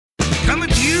Coming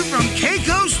to you from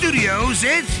Keiko Studios,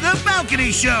 it's The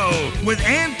Balcony Show with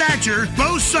Ann Thatcher,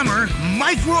 Bo Summer,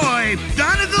 Mike Roy,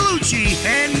 Donna Gallucci,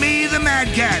 and me, the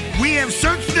Madcat. We have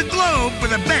searched the globe for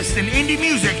the best in indie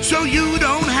music so you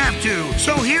don't have to.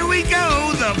 So here we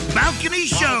go, The Balcony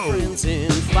Show. Friends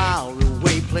in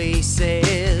faraway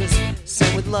places,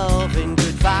 sent with love and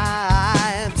good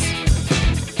vibes.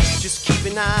 Just keep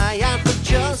an eye out for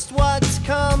just what's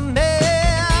coming.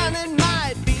 It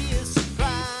might be a surprise.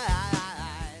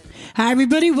 Hi,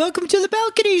 everybody. Welcome to The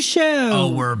Balcony Show.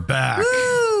 Oh, we're back.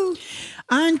 Woo!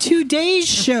 On today's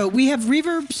show, we have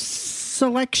Reverb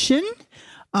selection.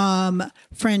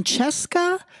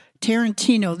 Francesca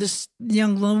Tarantino. This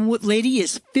young lady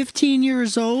is 15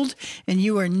 years old, and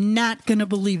you are not going to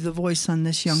believe the voice on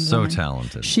this young woman. So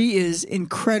talented. She is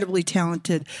incredibly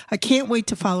talented. I can't wait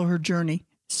to follow her journey.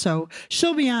 So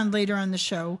she'll be on later on the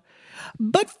show.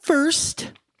 But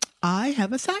first, I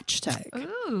have a Thatch tag.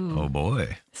 Ooh. Oh,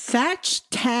 boy. Thatch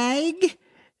tag.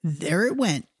 There it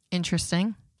went.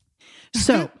 Interesting.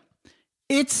 So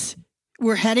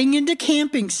we're heading into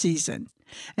camping season,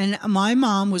 and my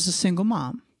mom was a single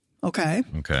mom. Okay.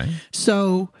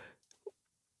 So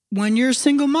when you're a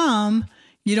single mom,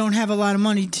 you don't have a lot of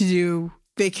money to do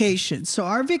vacations. So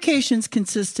our vacations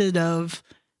consisted of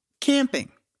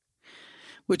camping,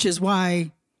 which is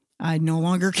why I no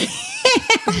longer camp.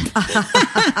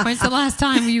 When's the last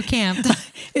time you camped?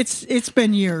 It's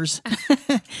been years.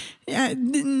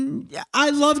 I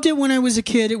loved it when I was a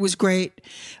kid. It was great.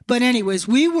 But anyways,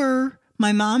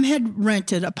 my mom had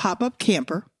rented a pop-up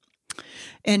camper,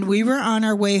 and we were on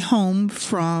our way home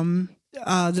from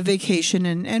the vacation,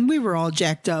 and we were all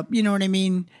jacked up. You know what I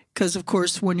mean? Because, of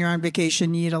course, when you're on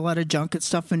vacation, you eat a lot of junk and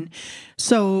stuff. And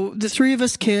so the three of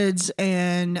us kids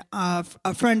and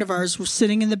a friend of ours was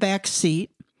sitting in the back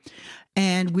seat,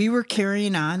 and we were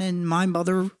carrying on. And my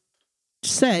mother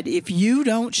said, if you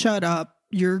don't shut up,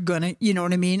 you're going to, you know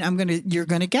what I mean? You're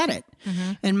going to get it.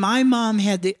 Mm-hmm. And my mom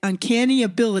had the uncanny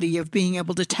ability of being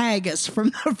able to tag us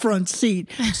from the front seat.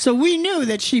 So we knew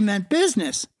that she meant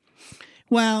business.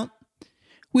 Well,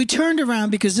 we turned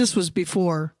around because this was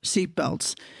before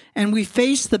seatbelts, and we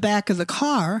faced the back of the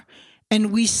car,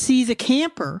 and we see the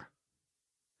camper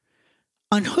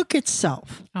unhook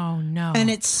itself. Oh, no. And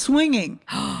it's swinging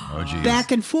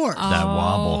back and forth. That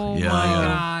wobble. Yeah, my yeah.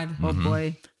 God. Mm-hmm. Oh,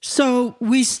 boy. So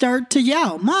we start to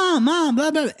yell, Mom, Mom,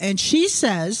 blah, blah. And she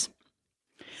says,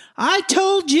 I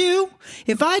told you,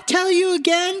 if I tell you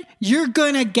again, you're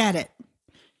going to get it.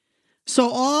 So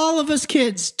all of us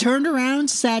kids turned around,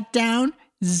 sat down,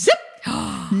 zip,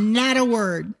 not a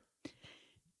word.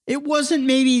 It wasn't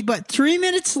maybe but 3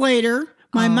 minutes later,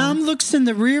 my mom looks in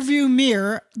the rearview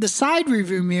mirror, the side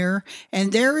rearview mirror,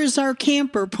 and there is our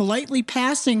camper politely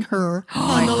passing her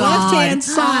on the left-hand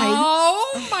side.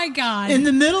 Oh, my God. In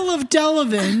the middle of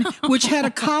Delavan, which had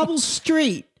a cobble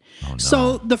street. Oh, no.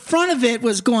 So the front of it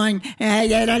was going,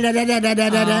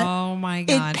 oh, my God.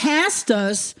 It passed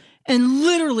us and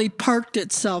literally parked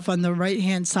itself on the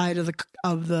right-hand side of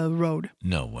the road.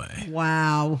 No way.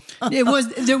 Wow. There was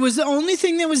the only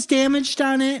thing that was damaged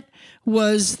on it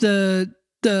was the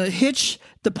hitch,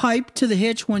 the pipe to the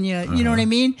hitch when you know what I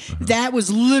mean? That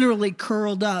was literally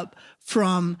curled up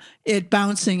from it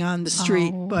bouncing on the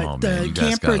street, but the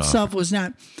camper itself was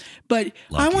not. But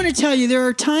lucky. I want to tell you, there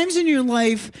are times in your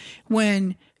life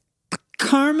when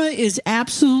karma is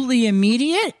absolutely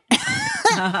immediate.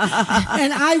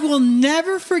 And I will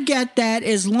never forget that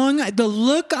as long as the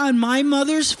look on my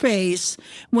mother's face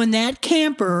when that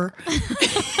camper,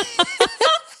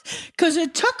 because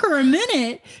it took her a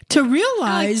minute to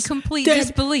realize complete that,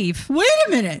 disbelief. Wait a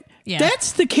minute. Yeah.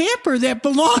 That's the camper that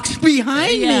belongs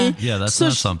behind me. Yeah, that's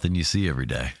not something you see every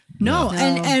day. No,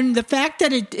 and the fact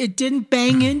that it didn't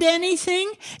bang into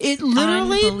anything, it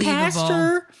literally passed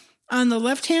her on the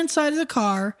left-hand side of the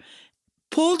car,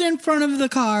 pulled in front of the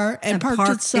car, and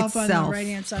parked itself on the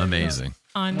right-hand side Amazing.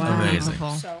 of the road.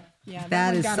 Unbelievable. So, yeah,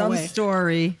 that is some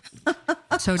story.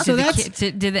 So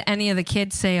did any of the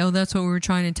kids say, oh, that's what we were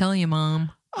trying to tell you,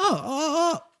 Mom?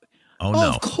 Oh no.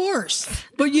 Of course.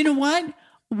 But you know what?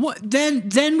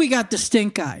 Then we got the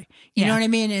stink eye. You know what I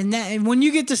mean? And when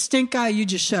you get the stink eye, you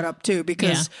just shut up too,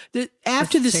 because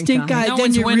after the stink eye, no then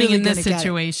one's you're winning really in this gonna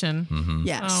situation. Mm-hmm.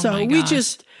 Yeah. So we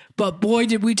just. But boy,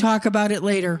 did we talk about it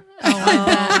later.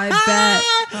 I bet.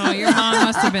 Oh, your mom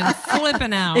must have been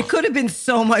flipping out. It could have been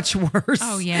so much worse.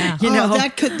 Oh, yeah. You know,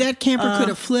 that camper could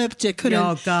have flipped. It could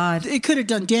have. Oh, God. It could have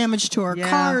done damage to our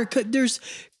car.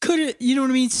 You know what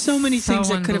I mean? So many things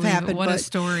that could have happened. What a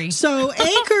story. So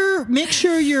anchor, make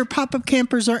sure your pop-up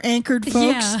campers are anchored,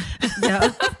 folks.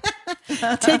 Yeah.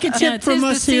 Take a tip from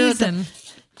us here.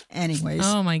 Anyways.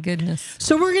 Oh, my goodness.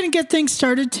 So we're going to get things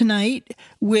started tonight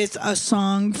with a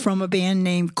song from a band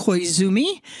named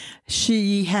Koizumi.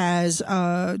 She has,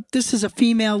 this is a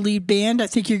female lead band. I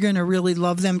think you're going to really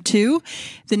love them too.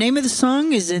 The name of the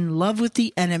song is In Love with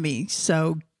the Enemy.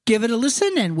 So give it a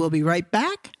listen and we'll be right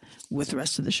back with the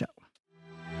rest of the show.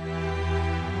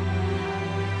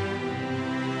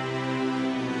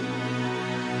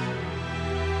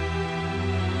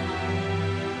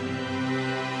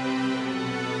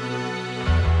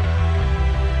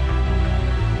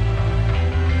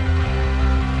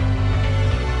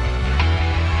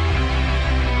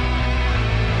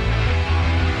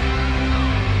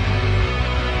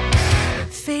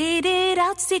 Faded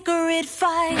out secret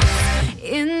fights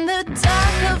in the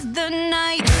dark of the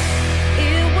night.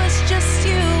 It was just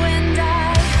you and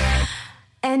I,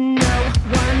 and no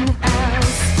one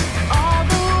else. All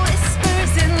the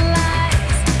whispers and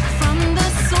lies from the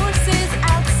sources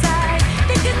outside,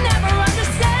 they could never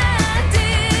understand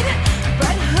it.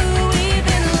 But who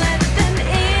even let them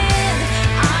in?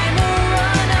 I'm a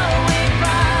runaway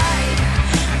bride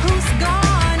who's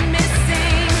gone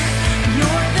missing.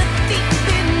 You're the thief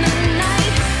in the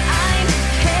night. I'm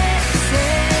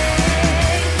kissing.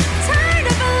 Tired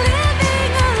of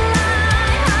living a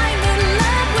lie. I'm in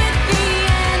love with the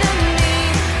enemy.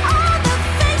 All the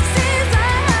faces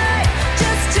I hide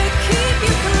just to keep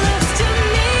you close to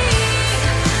me.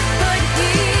 But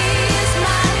here's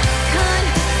my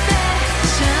confession.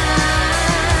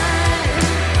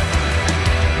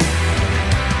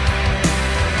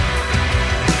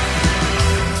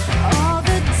 All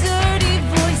the dirty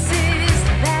voices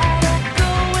that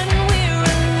echo when we're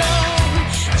alone,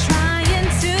 trying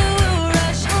to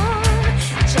rush on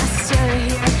just to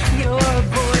hear your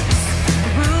voice.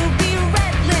 Ruby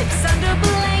red lips under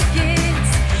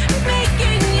blankets,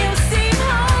 making you seem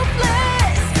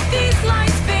hopeless. These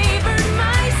lines favored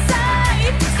my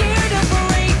side, scared of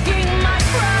breaking my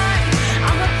pride.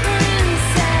 I'm a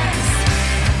princess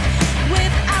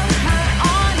without her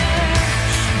honor.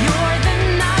 You're the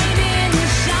knight in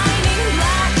shining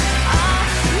black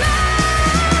armor.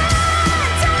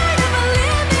 Tired of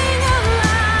living a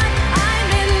lie. I'm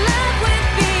in love with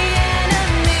the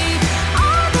enemy.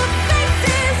 All the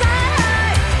faces I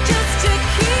hide just to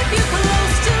keep you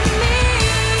close to me.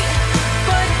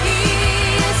 But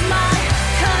here's my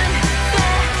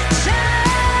confession.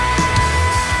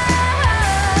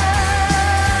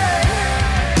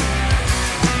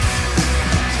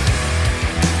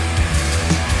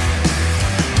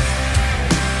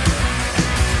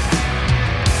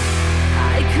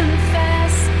 I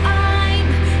confess I'm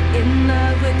in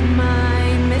love with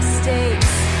my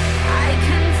mistakes. I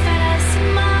confess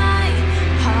my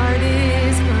heart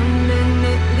is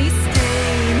permanently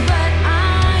stained. But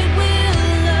I will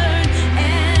learn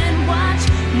and watch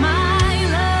my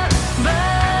love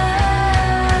burn.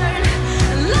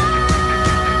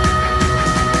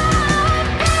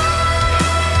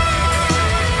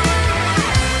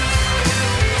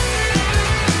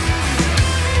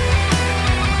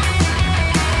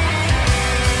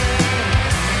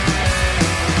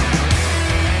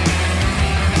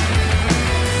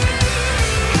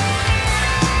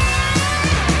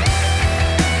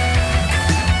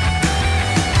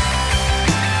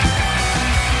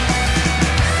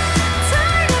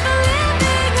 Tired of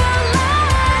living a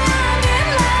lie. I'm in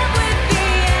love with the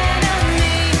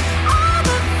enemy. All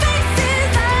the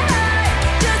faces I hide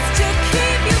just to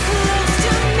keep you close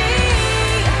to me.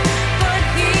 But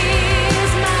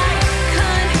here's my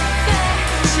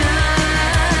confession.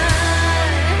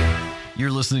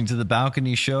 You're listening to The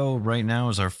Balcony Show. Right now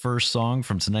is our first song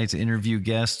from tonight's interview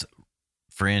guest,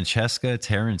 Francesca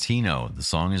Tarantino. The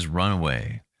song is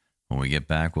Runaway. When we get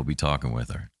back, we'll be talking with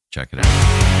her. Check it out.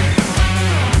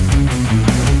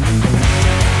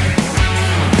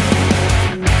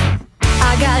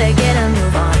 I gotta get a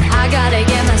move on. I gotta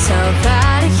get myself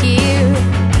out of here.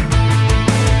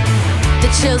 The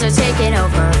chills are taking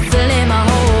over, filling my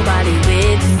whole body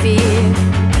with fear.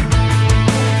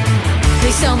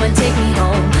 Please someone take me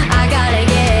home. I gotta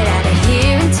get out of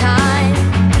here in time.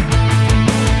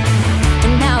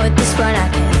 And now at this point I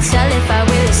can't tell if I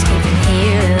will escape from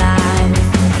here alive.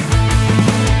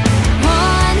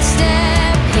 One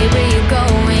step, hey where you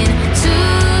going? 2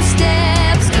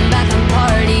 steps, come back and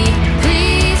party.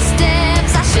 3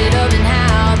 steps, I should have been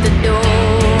out the door.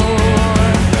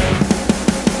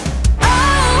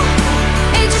 Oh,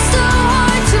 it's just so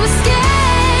hard to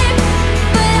escape,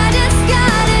 but I just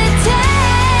gotta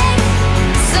take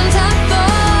some time for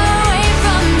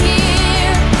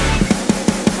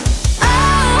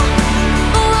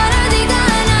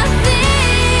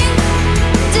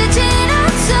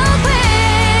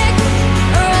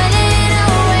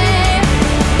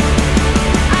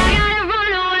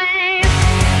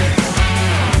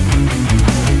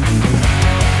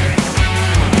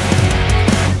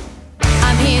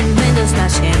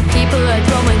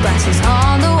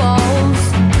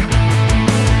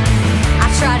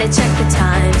Gotta check the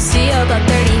time, see about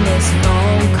 30 missed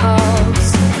phone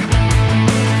calls.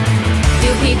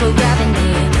 Few people grabbing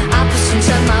me, I push and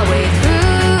shove my way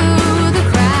through the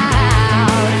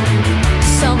crowd.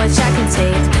 So much I can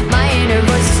take, my inner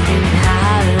voice is screaming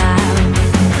out loud.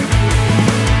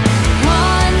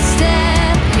 One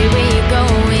step, here we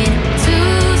going.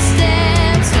 Two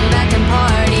steps, come back and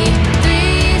party.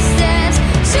 Three steps,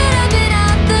 should have been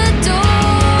out the door.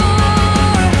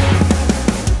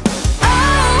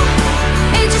 Oh,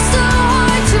 it's just so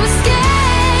hard to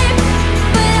escape,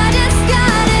 but I just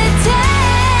gotta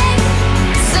take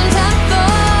some time far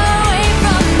away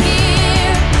from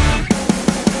here.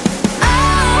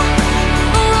 Oh,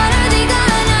 what are they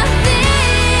gonna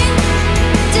think?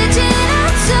 Ditching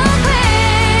out so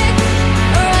quick,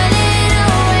 running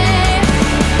away.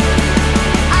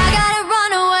 I gotta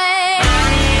run away.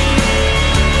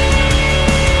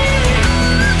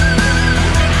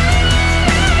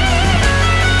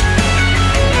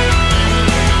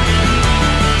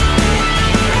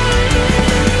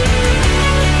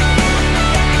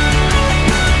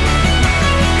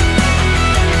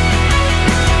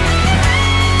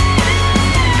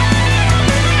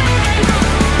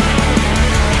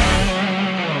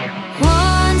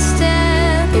 One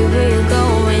step, here we're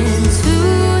going.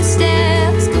 Two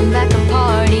steps, come back and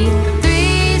party.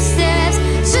 Three steps,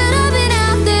 should have been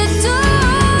out the door.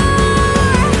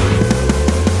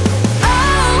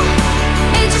 Oh,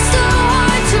 it's just so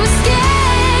hard to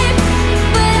escape,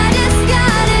 but I just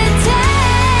gotta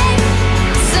take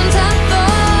some time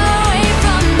far away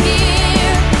from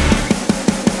here.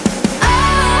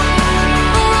 Oh,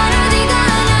 what are they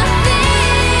gonna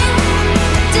think?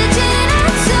 Ditching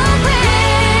out so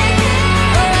quick,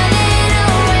 running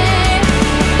away.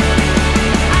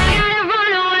 I gotta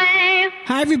run away.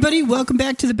 Hi, everybody. Welcome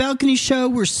back to the Balcony Show.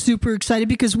 We're super excited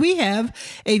because we have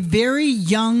a very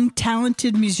young,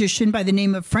 talented musician by the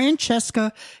name of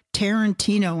Francesca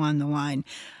Tarantino on the line.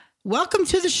 Welcome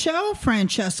to the show,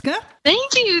 Francesca.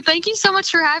 Thank you. Thank you so much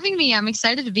for having me. I'm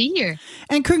excited to be here.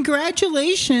 And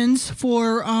congratulations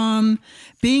for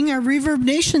being our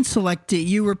ReverbNation selectee.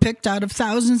 You were picked out of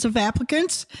thousands of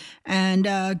applicants, and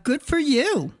good for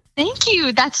you. Thank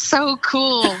you. That's so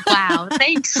cool. Wow.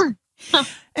 Thanks.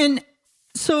 And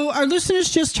so our listeners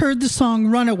just heard the song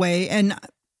Runaway, and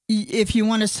if you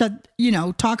want to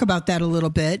talk about that a little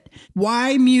bit,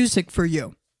 why music for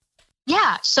you?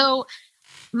 Yeah. So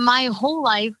my whole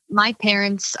life, my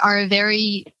parents are a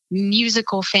very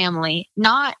musical family.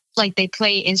 Not like they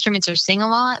play instruments or sing a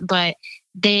lot, but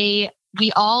we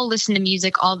all listen to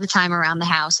music all the time around the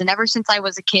house. And ever since I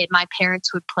was a kid, my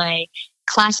parents would play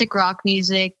classic rock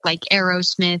music like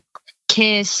Aerosmith,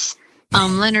 Kiss,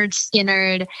 Leonard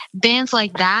Skinner, bands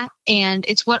like that. And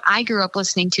it's what I grew up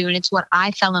listening to, and it's what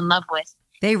I fell in love with.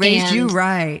 They raised you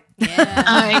right.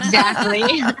 Exactly.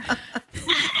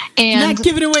 And Not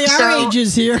giving away our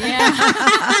ages here.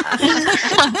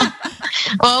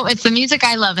 Well, it's the music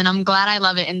I love, and I'm glad I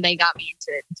love it, and they got me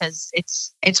into it because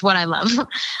it's what I love.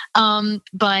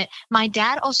 But my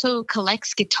dad also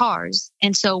collects guitars,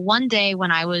 and so one day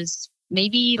when I was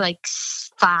maybe like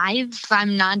 5,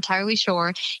 I'm not entirely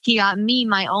sure, he got me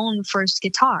my own first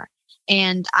guitar.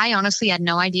 And I honestly had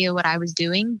no idea what I was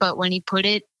doing, but when he put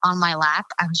it on my lap,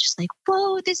 I was just like,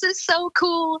 whoa, this is so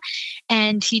cool.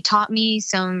 And he taught me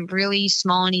some really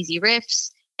small and easy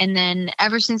riffs. And then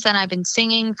ever since then, I've been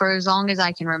singing for as long as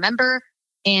I can remember.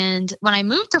 And when I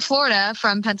moved to Florida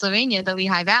from Pennsylvania, the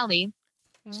Lehigh Valley,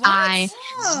 yes.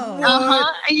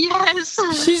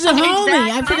 She's a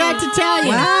homie. I forgot to tell you.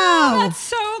 Wow. That's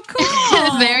so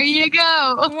cool. There you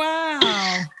go.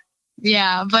 Wow.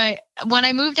 Yeah, but when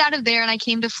I moved out of there and I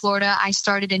came to Florida, I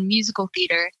started in musical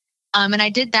theater. And I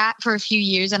did that for a few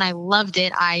years and I loved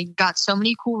it. I got so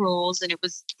many cool roles and it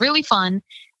was really fun.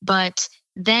 But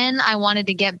then I wanted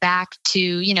to get back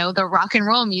to, the rock and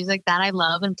roll music that I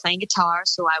love and playing guitar.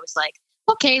 So I was like,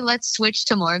 okay, let's switch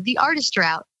to more of the artist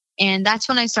route. And that's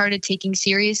when I started taking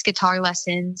serious guitar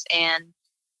lessons. And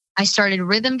I started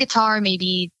rhythm guitar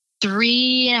maybe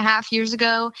 3.5 years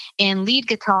ago and lead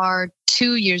guitar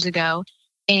 2 years ago.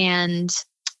 And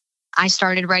I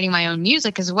started writing my own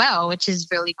music as well, which is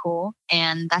really cool.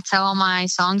 And that's how all my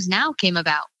songs now came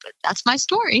about. But that's my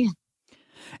story.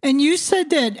 And you said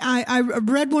that I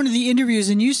read one of the interviews,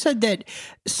 and you said that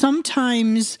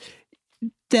sometimes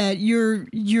that your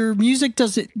music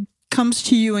comes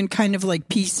to you in kind of like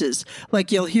pieces,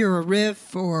 like you'll hear a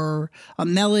riff or a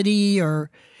melody, or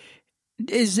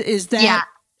is that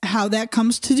how that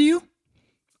comes to you?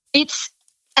 It's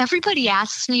Everybody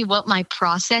asks me what my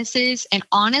process is. And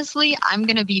honestly, I'm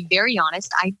going to be very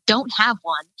honest. I don't have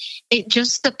one. It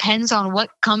just depends on what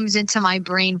comes into my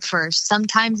brain first.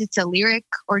 Sometimes it's a lyric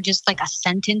or just like a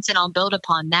sentence and I'll build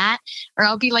upon that. Or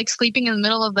I'll be like sleeping in the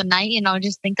middle of the night and I'll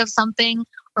just think of something.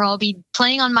 Or I'll be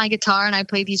playing on my guitar and I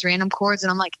play these random chords and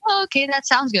I'm like, oh, okay, that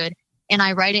sounds good. And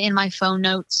I write it in my phone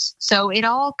notes. So it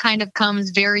all kind of comes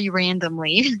very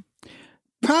randomly.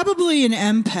 Probably an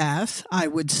empath, I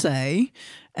would say.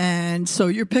 And so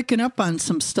you're picking up on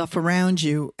some stuff around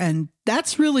you. And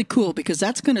that's really cool because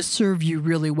that's going to serve you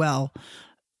really well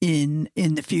in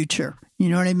the future. You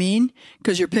know what I mean?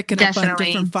 Because you're picking up on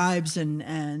different vibes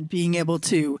and being able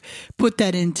to put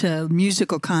that into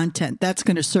musical content. That's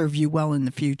going to serve you well in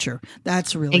the future.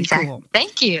 That's really cool.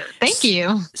 Thank you. Thank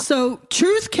you. So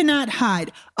Truth Cannot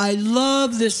Hide. I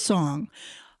love this song.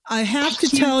 I have to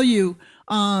tell you,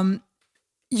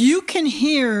 you can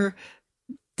hear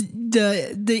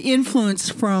the influence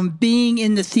from being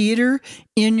in the theater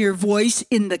in your voice,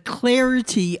 in the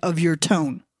clarity of your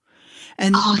tone.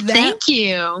 And thank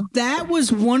you. That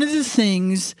was one of the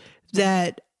things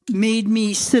that made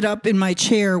me sit up in my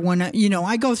chair when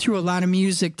I go through a lot of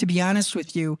music, to be honest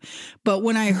with you. But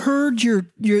when I heard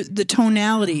the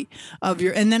tonality of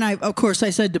and then of course I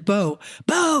said to Bo,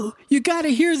 you got to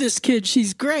hear this kid.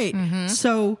 She's great. Mm-hmm.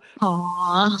 So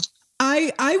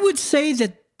I would say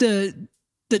that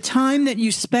the time that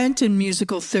you spent in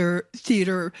musical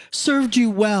theater served you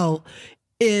well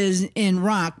is in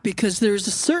rock, because there's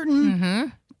a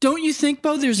certain, don't you think,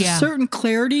 Bo? There's a certain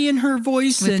clarity in her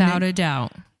voice. Without a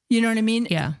doubt. You know what I mean?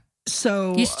 Yeah.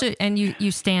 So you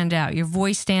stand out. Your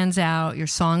voice stands out. Your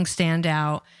songs stand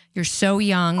out. You're so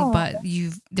young, but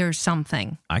there's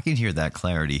something. I can hear that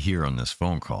clarity here on this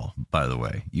phone call, by the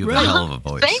way. You have a hell of a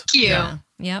voice. Thank you. Yeah.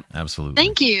 Yep. Absolutely.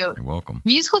 Thank you. You're welcome.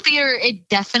 Musical theater, it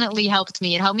definitely helped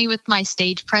me. It helped me with my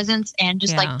stage presence and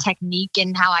just like technique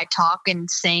and how I talk and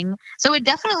sing. So it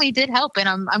definitely did help. And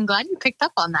I'm glad you picked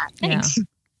up on that. Thanks. Yeah.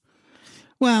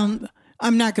 Well,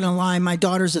 I'm not going to lie. My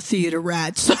daughter's a theater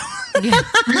rat. So.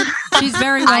 She's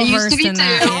very well versed in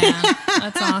that. Yeah.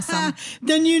 That's awesome.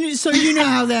 Then you know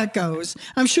how that goes.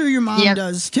 I'm sure your mom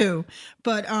does too.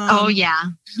 But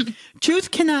Truth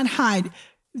Cannot Hide.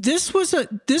 This was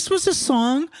a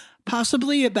song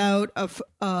possibly about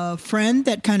a friend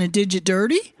that kind of did you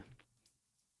dirty.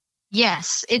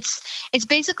 Yes, it's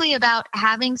basically about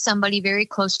having somebody very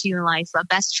close to you in life, a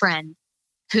best friend,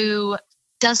 who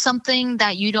does something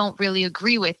that you don't really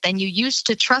agree with, and you used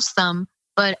to trust them,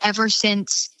 but ever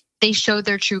since they showed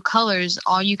their true colors,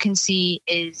 all you can see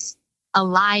is a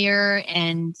liar,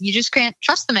 and you just can't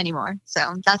trust them anymore.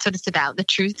 So that's what it's about. The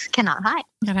truth cannot hide.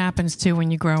 That happens too when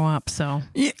you grow up. So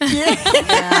yeah,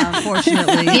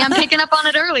 unfortunately. See, I'm picking up on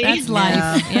it early. That's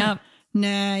life. Yep.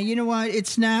 Nah, you know what?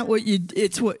 It's not what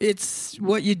it's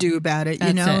what you do about it.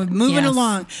 That's it. Moving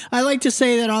along. I like to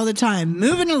say that all the time.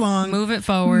 Moving along. Move it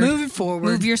forward.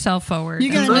 Move yourself forward.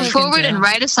 You gotta move forward and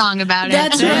write a song about it.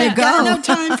 That's right. Got no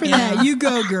time for that. You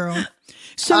go, girl.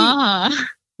 So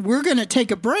we're going to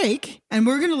take a break and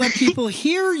we're going to let people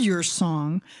hear your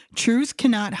song, Truth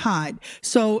Cannot Hide.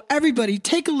 So everybody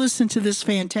take a listen to this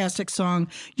fantastic song.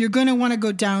 You're going to want to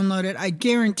go download it. I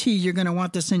guarantee you're going to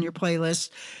want this in your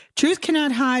playlist. Truth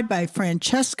Cannot Hide by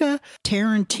Francesca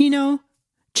Tarantino.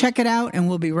 Check it out and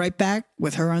we'll be right back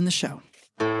with her on the show.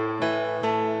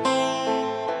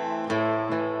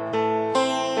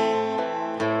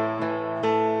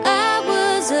 I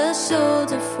was a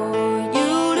shoulder for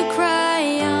you to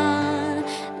cry on.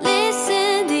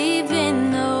 Listened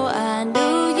even though I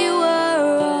knew you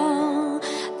were wrong.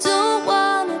 Don't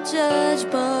wanna judge,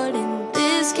 but in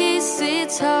this case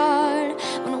it's hard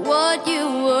when what you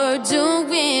were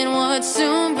doing would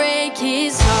soon break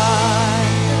his heart.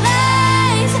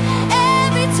 Lies,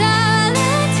 every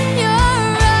talent in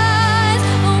your eyes,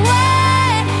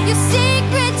 away your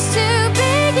secrets too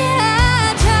big, and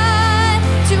I tried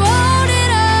to hold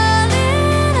it all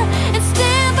in and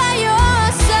stand by your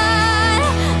side,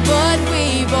 but we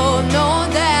both know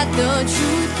that the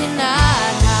truth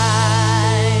cannot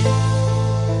hide.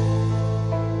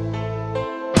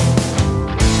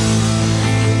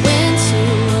 You went to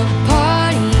a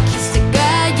party, kissed a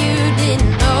guy you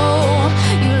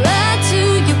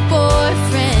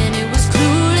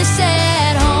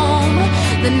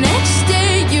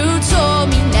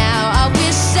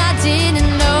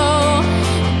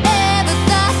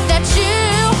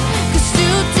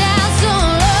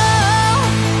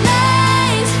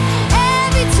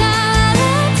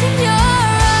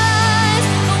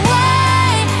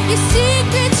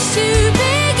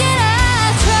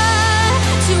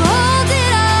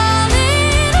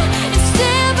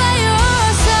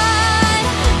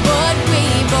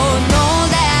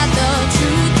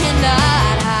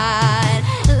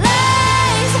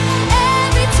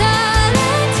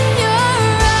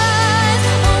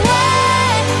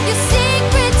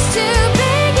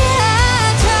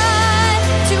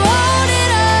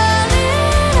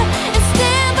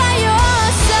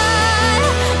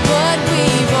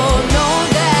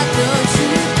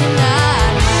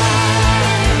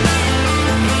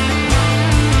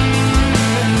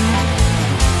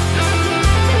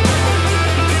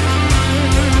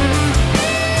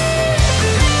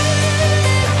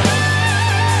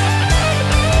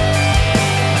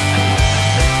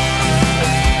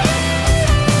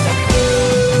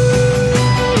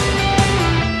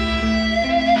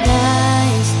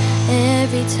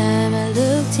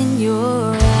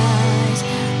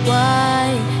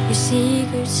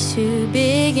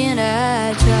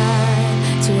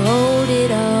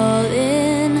it all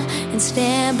in and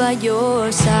stand by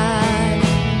your side.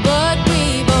 But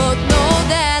we both know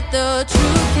that the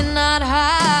truth cannot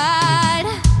hide.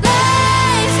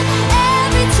 Lies,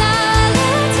 every time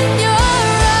it's in your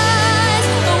eyes.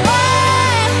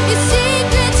 Why your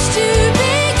secrets to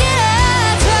begin?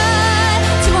 I try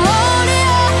to hold it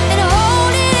all and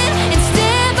hold it in and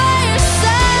stand by your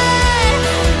side.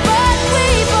 But we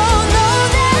both know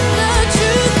that the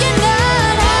truth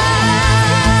cannot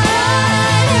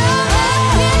hide.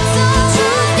 It's the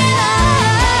truth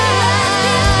cannot hide.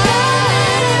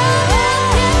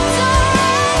 It's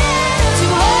alright to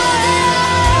hold it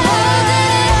all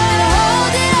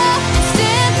and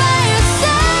stand by your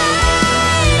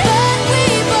side. But we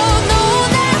both know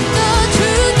that the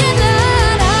truth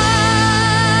cannot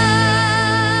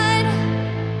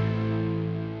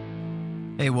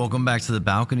hide. Hey, welcome back to the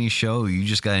Balcony Show. You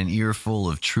just got an earful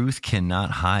of Truth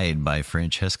Cannot Hide by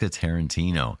Francesca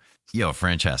Tarantino. Yo,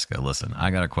 Francesca, listen,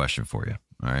 I got a question for you.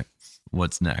 All right.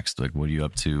 What's next? Like, what are you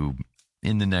up to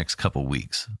in the next couple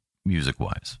weeks,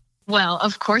 music-wise? Well,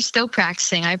 of course, still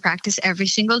practicing. I practice every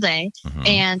single day. Mhm.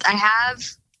 And I have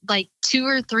like 2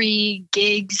 or 3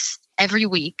 gigs every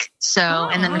week. So,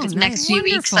 and then the nice. next few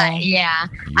weeks, Wonderful.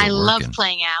 I You're love working.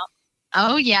 playing out.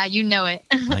 Oh, yeah, you know it.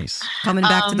 Nice. Coming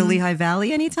back to the Um, Lehigh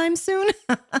Valley anytime soon?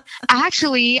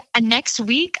 Actually, next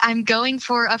week, I'm going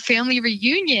for a family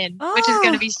reunion, which is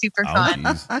going to be super Oh, fun.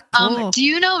 geez. Cool. Do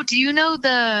you know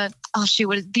the, oh shoot,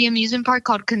 what is the amusement park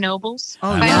called Knoebels?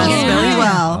 Oh, By yes, any very chance?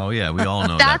 well. Oh, yeah, we all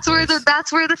know That's that where place.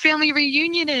 that's where the family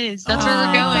reunion is. That's where we're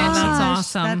Oh, going. that's Gosh,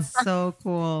 awesome. That's so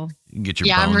cool. You can get your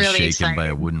Yeah, I'm bones really shaken by a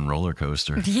excited. wooden roller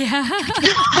coaster. Yeah.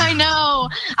 I know.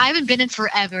 I haven't been in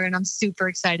forever, and I'm super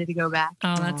excited to go back.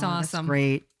 Oh, that's Oh, awesome.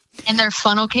 great. And their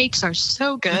funnel cakes are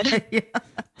so good. Yeah.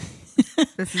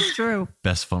 This is true.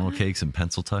 Best funnel cakes in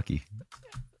Pennsylvania.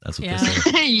 That's what Yeah. they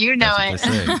say. You know That's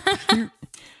it. what they say.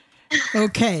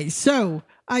 Okay, so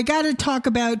I got to talk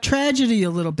about tragedy a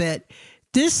little bit.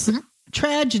 This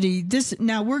tragedy, this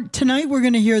now tonight we're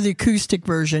going to hear the acoustic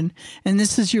version, and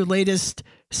this is your latest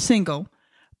single.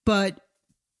 But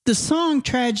the song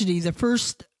 "Tragedy," the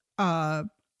first, I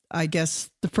guess,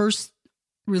 the first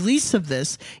release of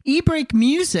this, eBreak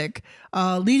Music,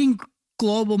 leading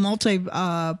global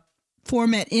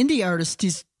multi-format indie artist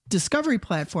discovery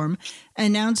platform,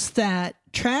 announced that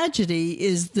 "Tragedy"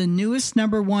 is the newest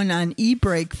 #1 on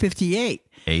eBreak 58.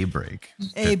 A-break.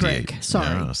 A-break, 58.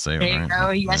 sorry. No, say it There you right. go.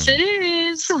 Yes, it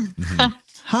is.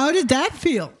 How did that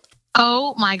feel?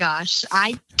 Oh my gosh.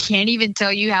 I can't even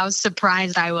tell you how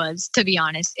surprised I was, to be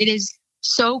honest. It is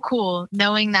so cool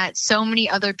knowing that so many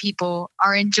other people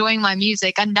are enjoying my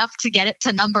music enough to get it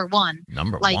to #1.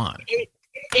 Number Like one.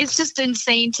 it's just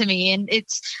insane to me, and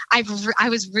I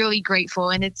was really grateful,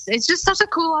 and it's just such a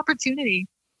cool opportunity.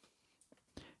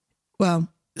 Well,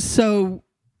 so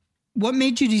what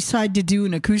made you decide to do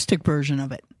an acoustic version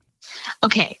of it?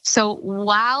 Okay, so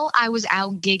while I was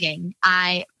out gigging,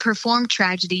 I performed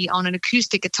Tragedy on an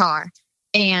acoustic guitar,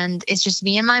 and it's just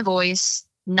me and my voice,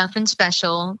 nothing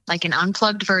special, like an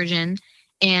unplugged version.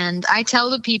 And I tell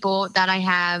the people that I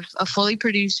have a fully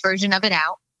produced version of it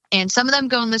out, and some of them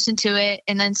go and listen to it,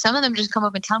 and then some of them just come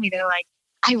up and tell me, they're like,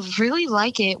 I really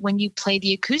like it when you play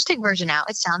the acoustic version out.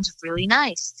 It sounds really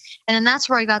nice. And then that's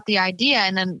where I got the idea.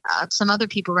 And then some other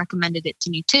people recommended it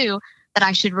to me too, that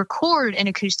I should record an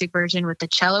acoustic version with the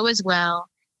cello as well,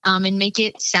 and make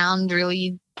it sound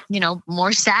really,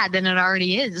 more sad than it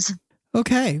already is.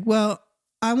 Okay, well,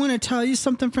 I want to tell you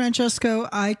something, Francesco.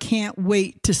 I can't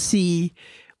wait to see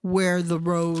where the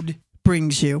road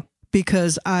brings you,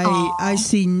 because I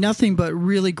see nothing but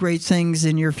really great things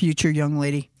in your future, young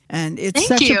lady. And it's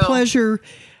Thank such you. a pleasure.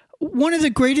 One of the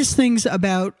greatest things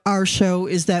about our show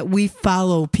is that we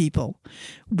follow people.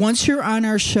 Once you're on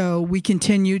our show, we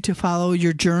continue to follow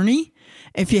your journey.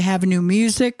 If you have new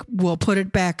music, we'll put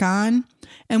it back on.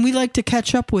 And we like to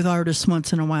catch up with artists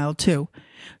once in a while too.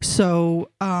 So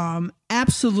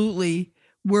absolutely,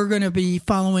 we're going to be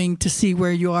following to see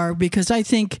where you are, because I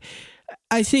think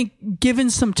given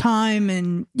some time,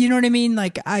 and you know what I mean?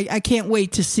 Like, I can't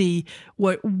wait to see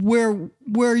where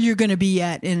you're going to be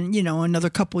at in, another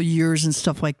couple of years and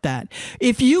stuff like that.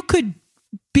 If you could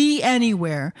be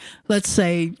anywhere, let's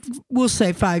say, we'll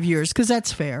say 5 years, because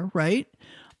that's fair, right?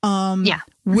 Yeah.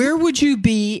 Where would you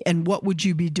be, and what would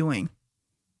you be doing?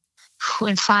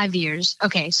 In 5 years.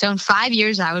 Okay, so in 5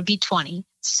 years, I would be 20.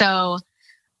 So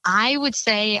I would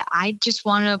say I just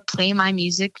want to play my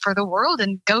music for the world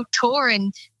and go tour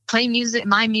and play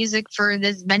my music for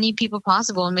as many people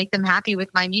possible and make them happy with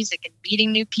my music and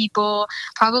meeting new people,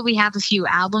 probably have a few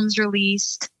albums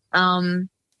released, and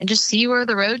and just see where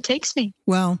the road takes me.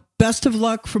 Well, best of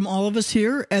luck from all of us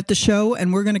here at the show,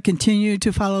 and we're going to continue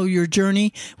to follow your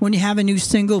journey. When you have a new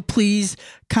single, please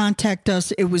contact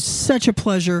us. It was such a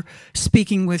pleasure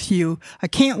speaking with you. I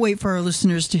can't wait for our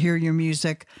listeners to hear your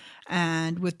music.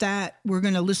 And with that, we're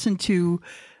going to listen to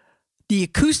the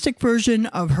acoustic version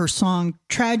of her song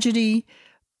Tragedy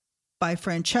by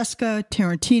Francesca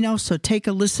Tarantino. So take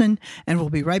a listen, and we'll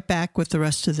be right back with the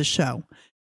rest of the show.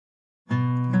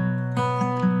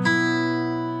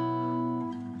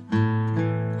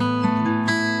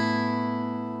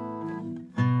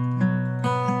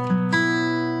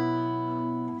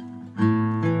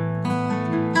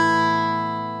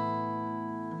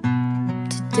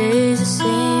 Today's the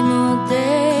same old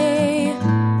day.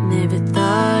 Never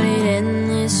thought it'd end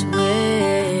this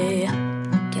way.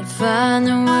 Can't find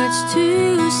the words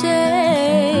to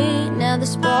say. Now the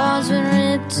spall's been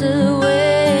ripped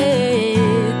away.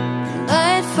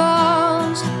 Light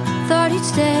falls, thought he'd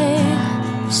stay.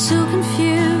 So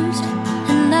confused,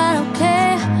 and I don't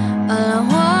care. All I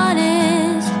want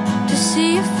is to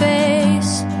see your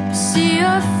face, see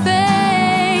your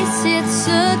face. It's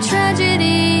a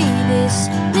tragedy, this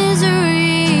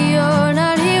misery. You're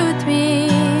not here with me.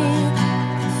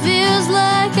 Feels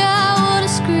like I wanna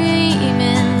scream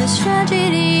in this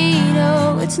tragedy.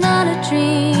 No, it's not a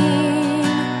dream.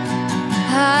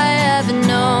 I have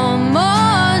no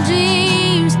more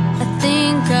dreams. I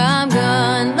think I'm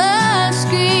gonna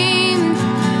scream.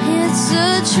 It's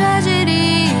a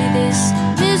tragedy, this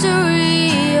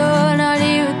misery. You're not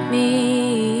here with me.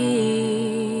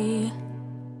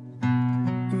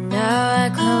 Now I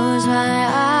close my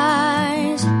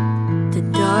eyes. The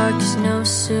dark is no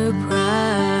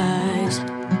surprise.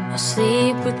 I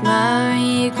sleep with my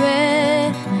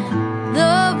regret.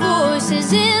 The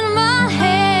voices in my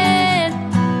head.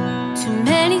 Too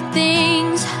many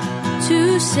things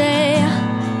to say.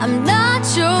 I'm not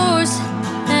yours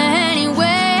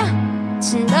anyway.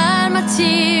 Tonight my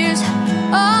tears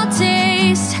I'll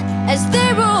taste as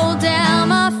they roll down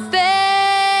my face.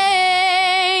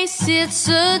 It's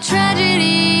a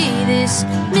tragedy, this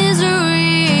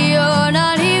misery. You're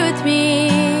not here with me.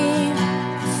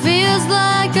 Feels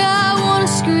like I wanna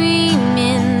scream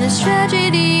in this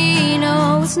tragedy.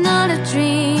 No, it's not a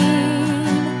dream.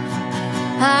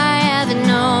 I have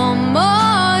no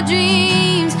more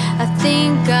dreams. I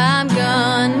think I'm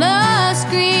gonna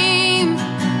scream.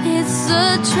 It's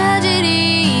a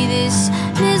tragedy, this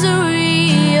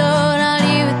misery. You're not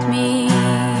here with me.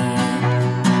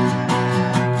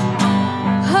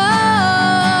 Oh,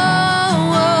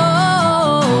 oh,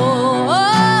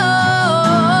 oh,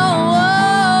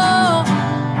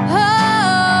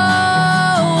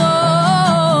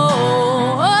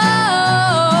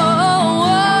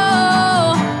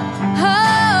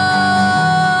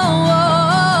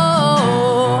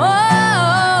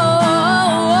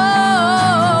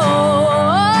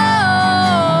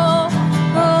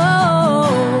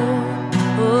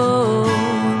 oh,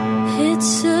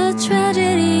 it's a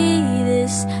tragedy,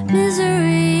 this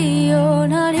misery. You're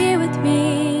not here with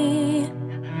me.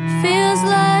 Feels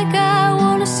like I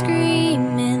wanna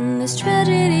scream in this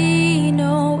tragedy.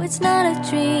 No, it's not a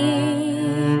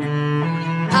dream.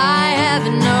 I have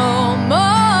no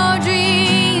more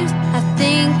dreams. I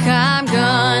think I'm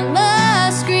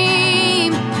gonna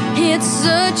scream. It's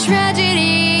a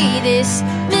tragedy, this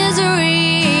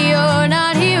misery. You're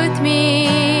not here with me.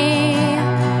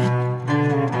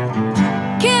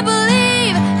 Can't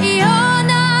believe you're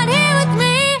not here with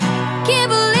me. Can't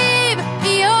believe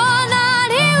you're not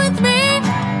here with me.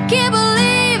 Can't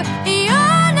believe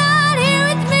you're not here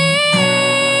with me.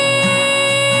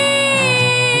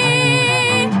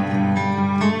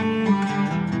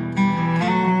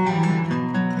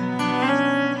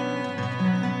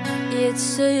 It's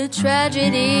a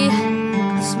tragedy,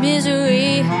 this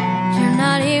misery. You're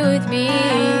not here with me.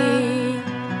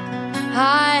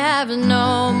 I have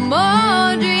no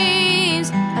more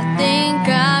dreams. I think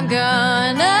I'm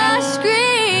gonna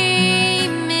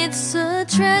scream. It's a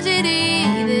tragedy,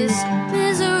 this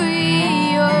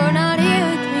misery. You're not here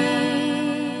with me.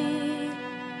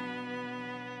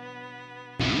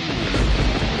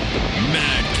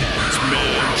 Madcat's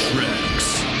Mad Tracks.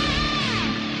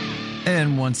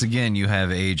 And once again, you have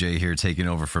AJ here taking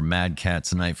over for Madcat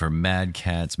tonight for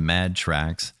Madcat's Mad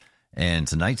Tracks. And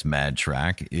tonight's Mad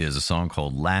Track is a song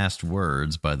called Last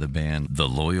Words by the band The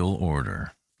Loyal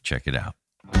Order. Check it out.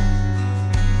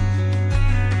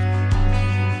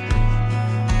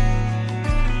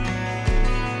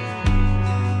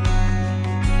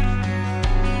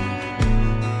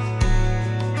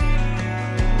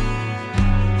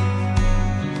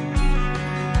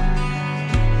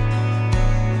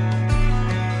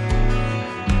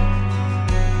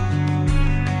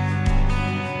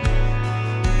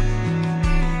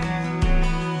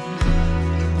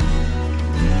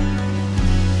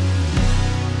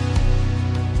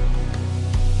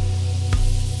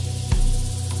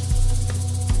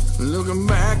 Looking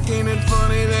back, ain't it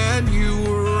funny that you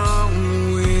were on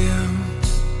the whim?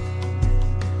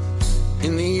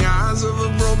 In the eyes of a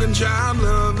broken child,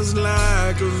 love is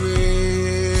like a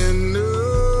venom.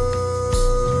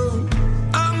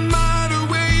 I might have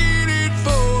waited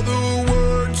for the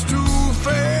words to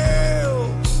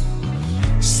fail.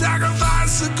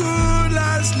 Sacrifice the good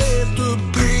lies, let the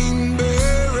pain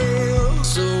burial.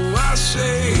 So I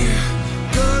say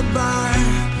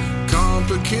goodbye,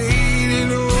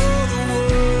 complicated all the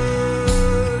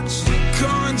words.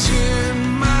 Coins in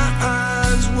my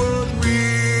eyes, what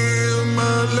will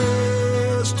my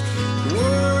last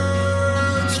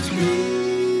words be?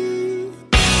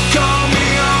 Call me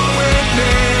a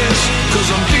witness, 'cause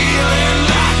I'm feeling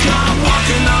like I'm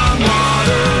walking on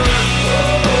water.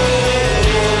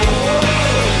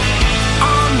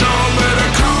 Oh no, better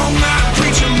calm that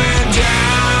preacher man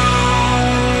down.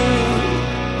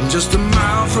 Just a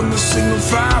mile from the signal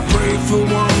fire, pray for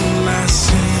one last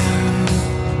sin.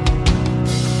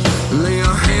 Lay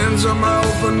your hands on my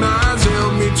open eyes,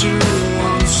 help me to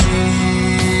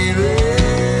unsee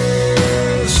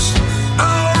this.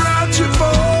 I'll write your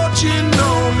fortune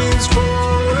on this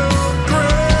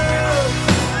photograph.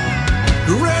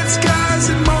 Red skies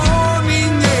and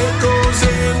morning echoes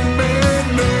in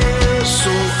madness.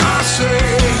 So I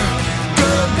say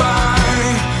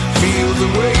goodbye, feel the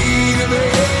weight of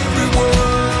every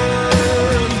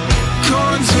word.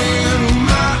 Coins in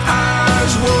my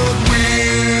eyes, what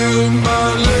will my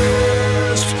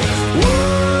last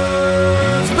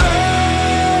words be?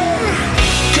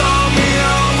 Call me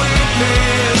a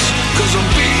witness, 'cause I'm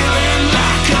feeling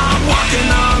like I'm walking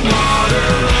on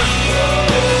water.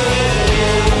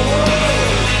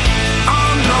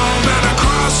 Oh no, better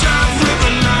cross that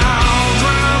river now,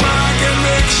 drown my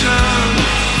conviction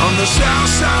on the south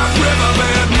side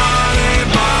riverbed, muddy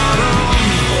bottom.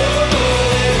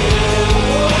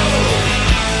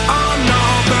 Oh no,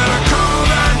 better call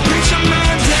that preacher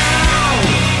man down.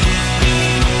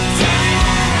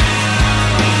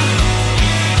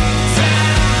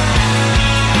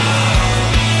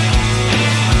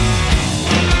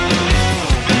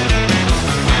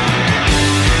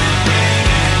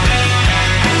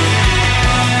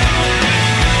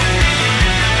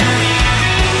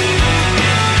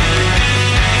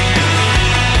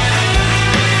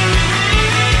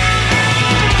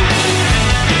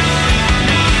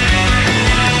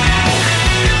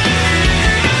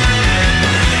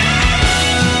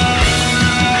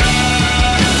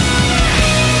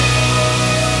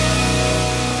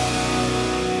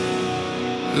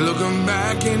 Looking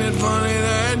back, ain't it funny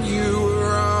that you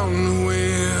were on the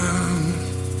whim?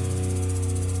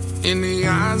 In the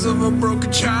eyes of a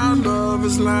broken child, love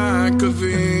is like a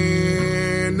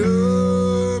venom.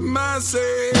 I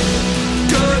say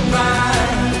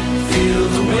goodbye, feel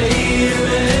the weight of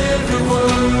every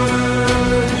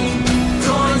word.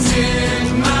 Coins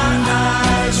in my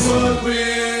eyes, what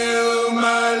will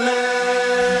my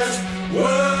last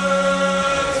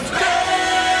words be?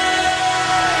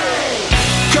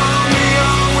 Call me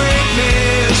a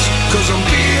witness, 'cause I'm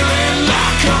feeling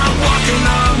like I'm walking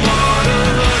on water.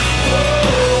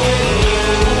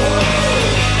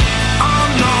 Oh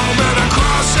no, better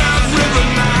cross that river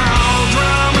now,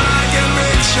 drown my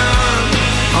conviction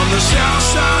on the south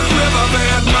side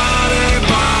riverbed, muddy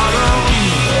bottom.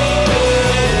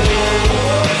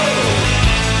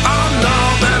 Oh no,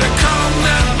 better calm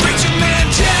that preacher man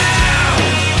down.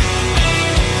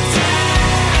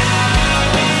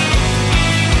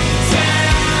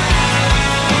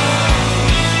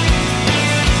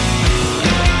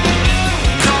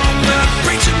 Calm that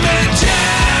preacher man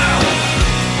down.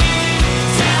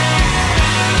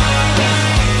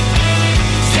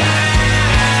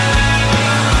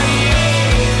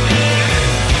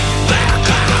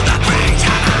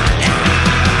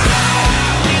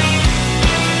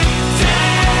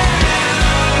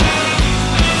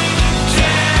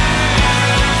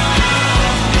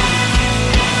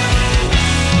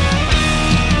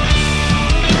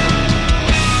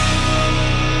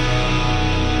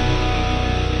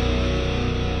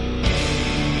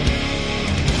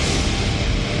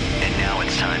 And now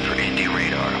it's time for Indie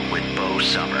Radar with Bo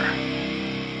Summer.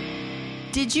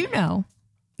 Did you know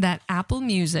that Apple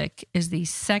Music is the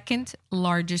second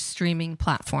largest streaming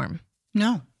platform?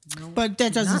 No, but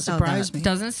that doesn't Not know surprise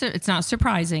that. me. It's not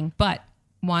surprising, but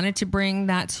wanted to bring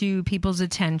that to people's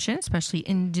attention, especially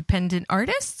independent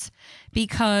artists,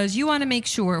 because you want to make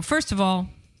sure, first of all,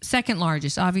 second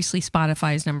largest, obviously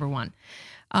Spotify is number one.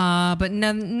 But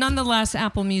nonetheless,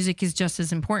 Apple Music is just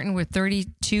as important with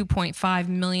 32.5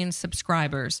 million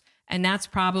subscribers. And that's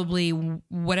probably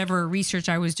whatever research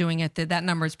I was doing at that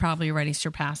number is probably already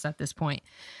surpassed at this point.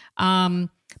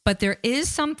 But there is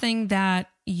something that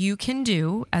you can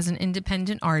do as an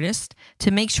independent artist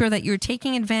to make sure that you're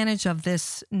taking advantage of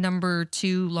this number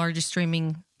 2 largest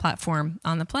streaming platform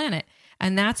on the planet.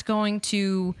 And that's going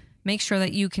to make sure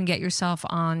that you can get yourself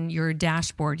on your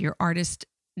dashboard, your artist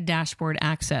dashboard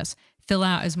access. Fill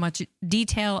out as much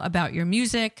detail about your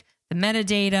music, the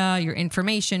metadata, your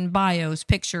information, bios,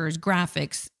 pictures,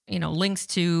 graphics, links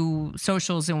to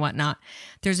socials and whatnot.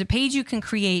 There's a page you can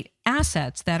create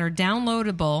assets that are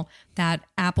downloadable that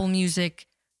Apple Music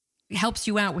helps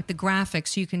you out with the graphics.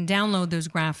 So you can download those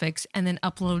graphics and then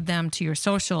upload them to your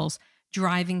socials,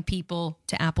 driving people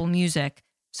to Apple Music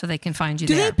so they can find you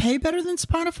Do there. they pay better than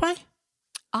Spotify?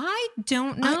 I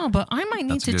don't know, but I might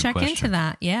need That's a to good check question. into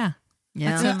that. Yeah.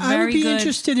 Yeah. That's a I would very be good-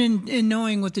 interested in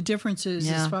knowing what the difference is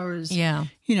as far as,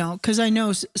 because I know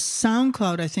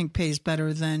SoundCloud, I think, pays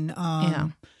better than,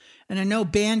 and I know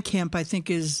Bandcamp, I think,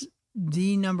 is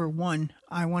the number one,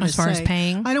 I want to say. As far as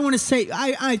paying? I don't want to say,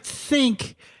 I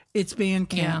think it's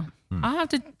Bandcamp. Yeah. I'll have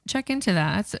to check into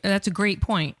that. That's a great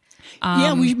point.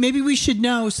 Maybe we should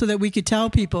know so that we could tell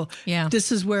people. Yeah.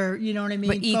 This is where, you know what I mean.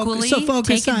 But equally,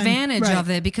 focus take on- advantage right. of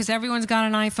it because everyone's got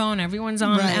an iPhone, everyone's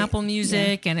on Right. Apple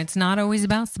Music, and it's not always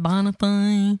about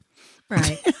Spotify.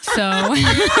 Right.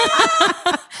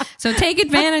 So take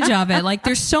advantage of it. Like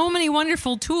there's so many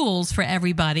wonderful tools for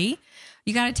everybody.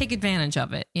 You got to take advantage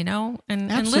of it, and list some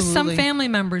Absolutely. family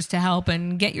members to help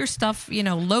and get your stuff,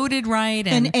 loaded right.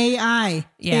 And AI.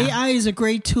 Yeah. AI is a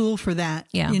great tool for that.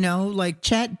 Yeah. Like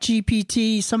Chat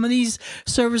GPT. Some of these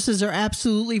services are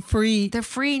absolutely free. they're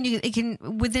free, and it can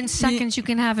within seconds you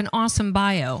can have an awesome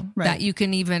bio Right. that you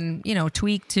can even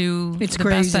tweak to. It's the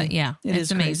crazy. Best It it's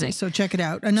is amazing. crazy. So check it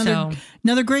out.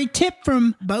 Another great tip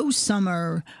from Bo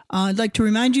Summer. I'd like to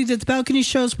remind you that the Balcony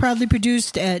Show is proudly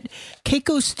produced at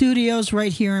Keiko Studios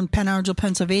right here in Penn Argyl,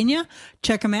 Pennsylvania.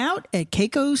 Check them out at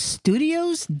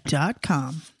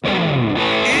keikostudios.com.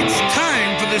 It's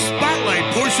time for the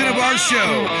spotlight portion of our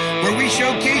show, where we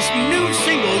showcase new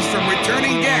singles from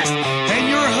returning guests. And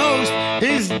your host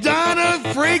is Donna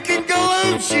freaking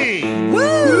Gallucci.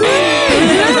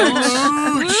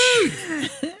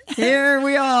 Here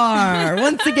we are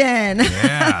once again.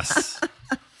 Yes.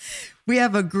 We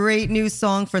have a great new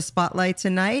song for Spotlight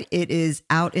tonight. It is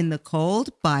Out in the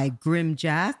Cold by Grimm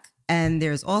Jack. And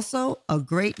there's also a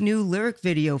great new lyric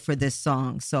video for this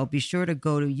song. So be sure to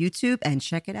go to YouTube and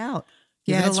check it out.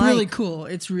 Give it a It's like. really cool.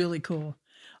 It's really cool.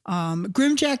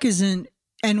 Grimm Jack is in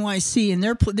NYC, and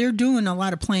they're doing a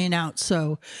lot of playing out.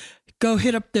 So go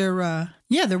hit up their website.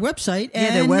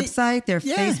 Their website, their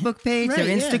Facebook page, their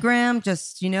Instagram.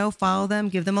 Just, follow them,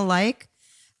 give them a like,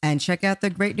 and check out the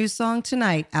great new song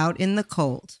tonight, Out in the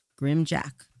Cold, Grimm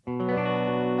Jack.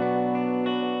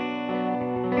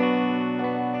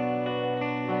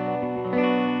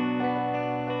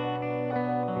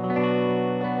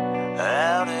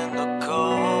 Out in the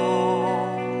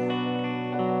cold,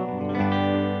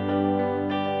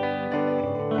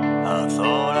 I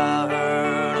thought I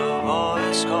heard a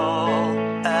voice call.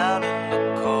 Out in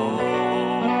the cold,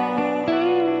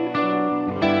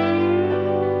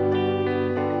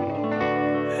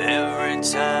 every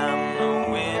time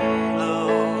the wind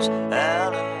blows.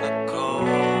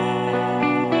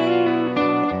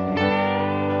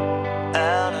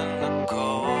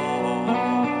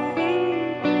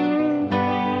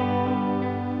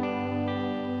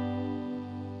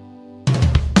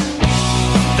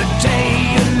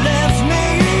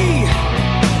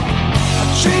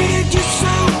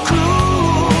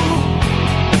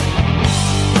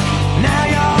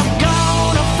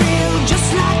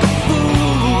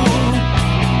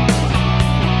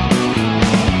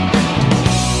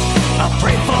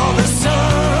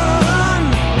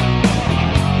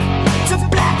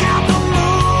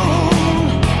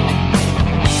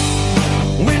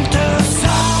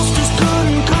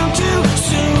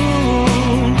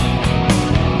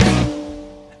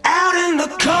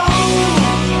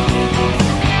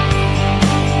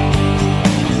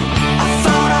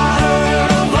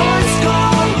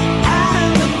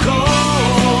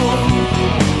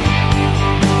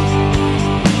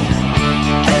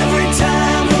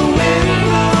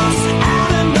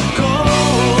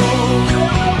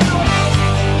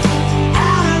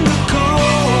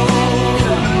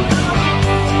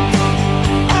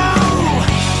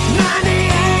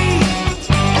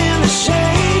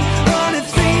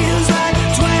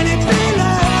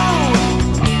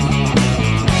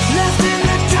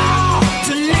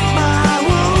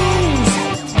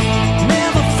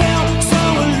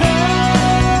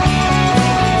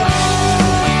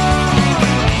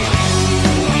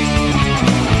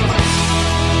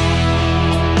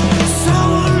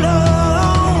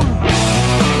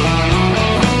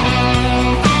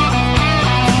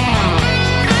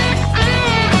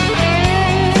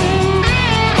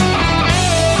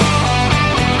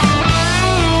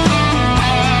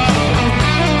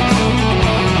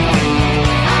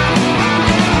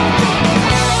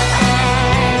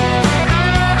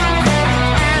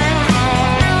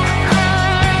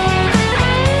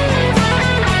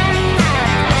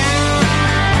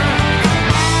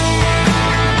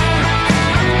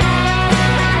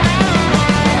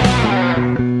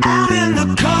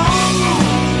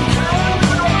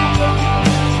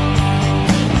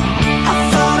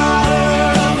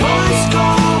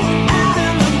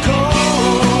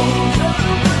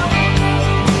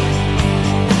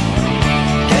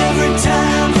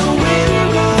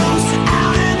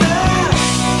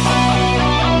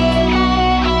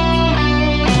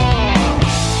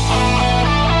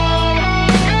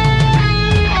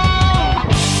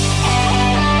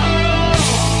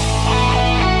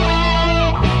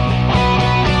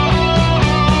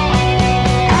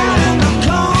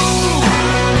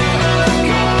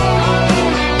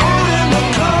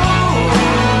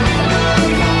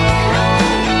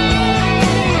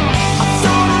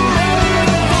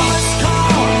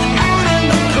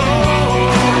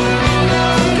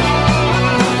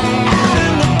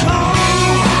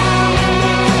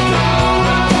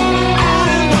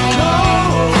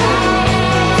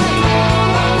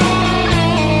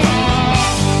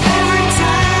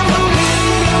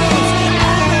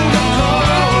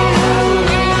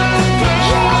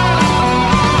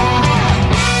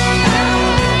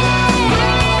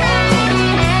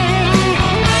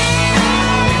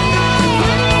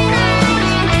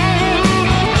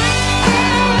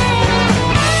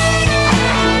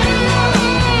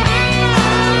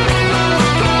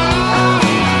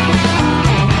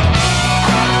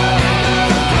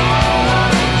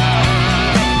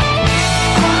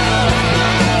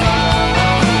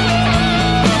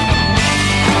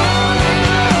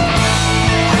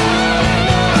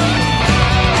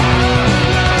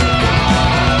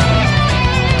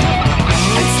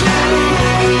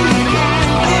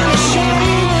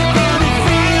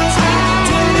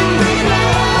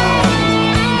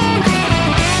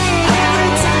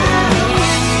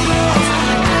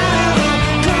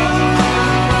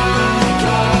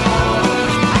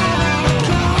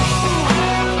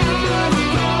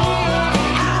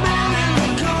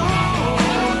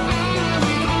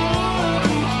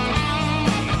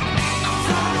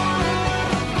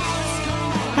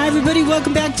 everybody.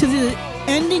 Welcome back to the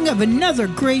ending of another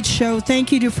great show.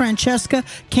 Thank you to Francesca.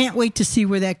 Can't wait to see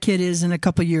where that kid is in a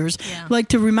couple years. Yeah. I'd like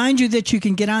to remind you that you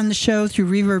can get on the show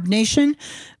through ReverbNation,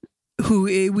 who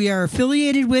we are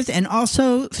affiliated with, and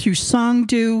also through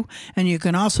Songdo. And you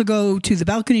can also go to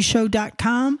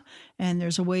thebalconyshow.com, and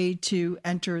there's a way to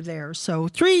enter there. So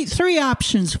three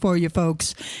options for you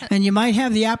folks, and you might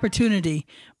have the opportunity,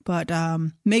 but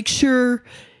make sure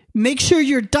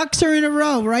your ducks are in a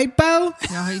row, right, Bo?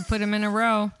 No, you put them in a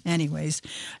row. Anyways,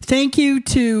 thank you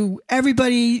to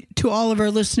everybody, to all of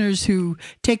our listeners who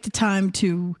take the time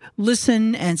to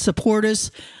listen and support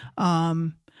us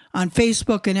on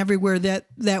Facebook and everywhere that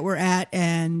we're at.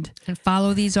 And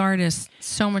follow these artists.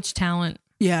 So much talent.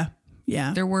 Yeah.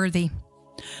 They're worthy.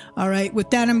 All right. With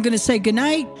that, I'm going to say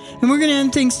goodnight. And we're going to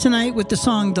end things tonight with the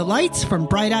song The Lights from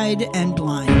Bright-Eyed and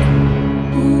Blind.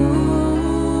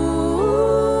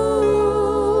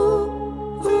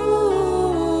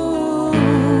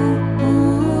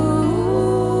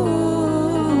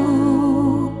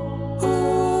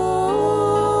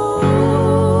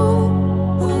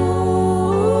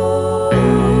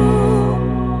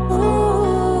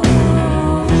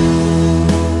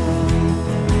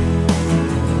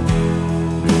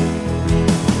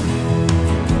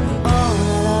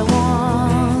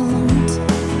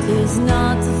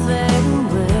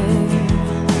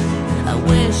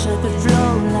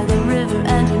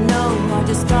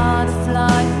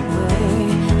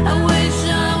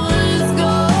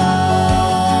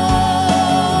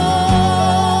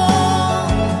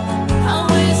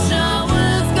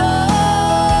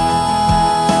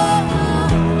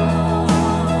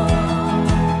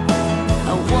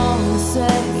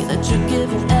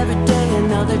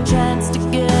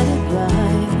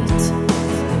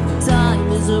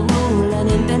 Time is a rule and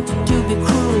invented to be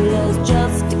cruel as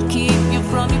just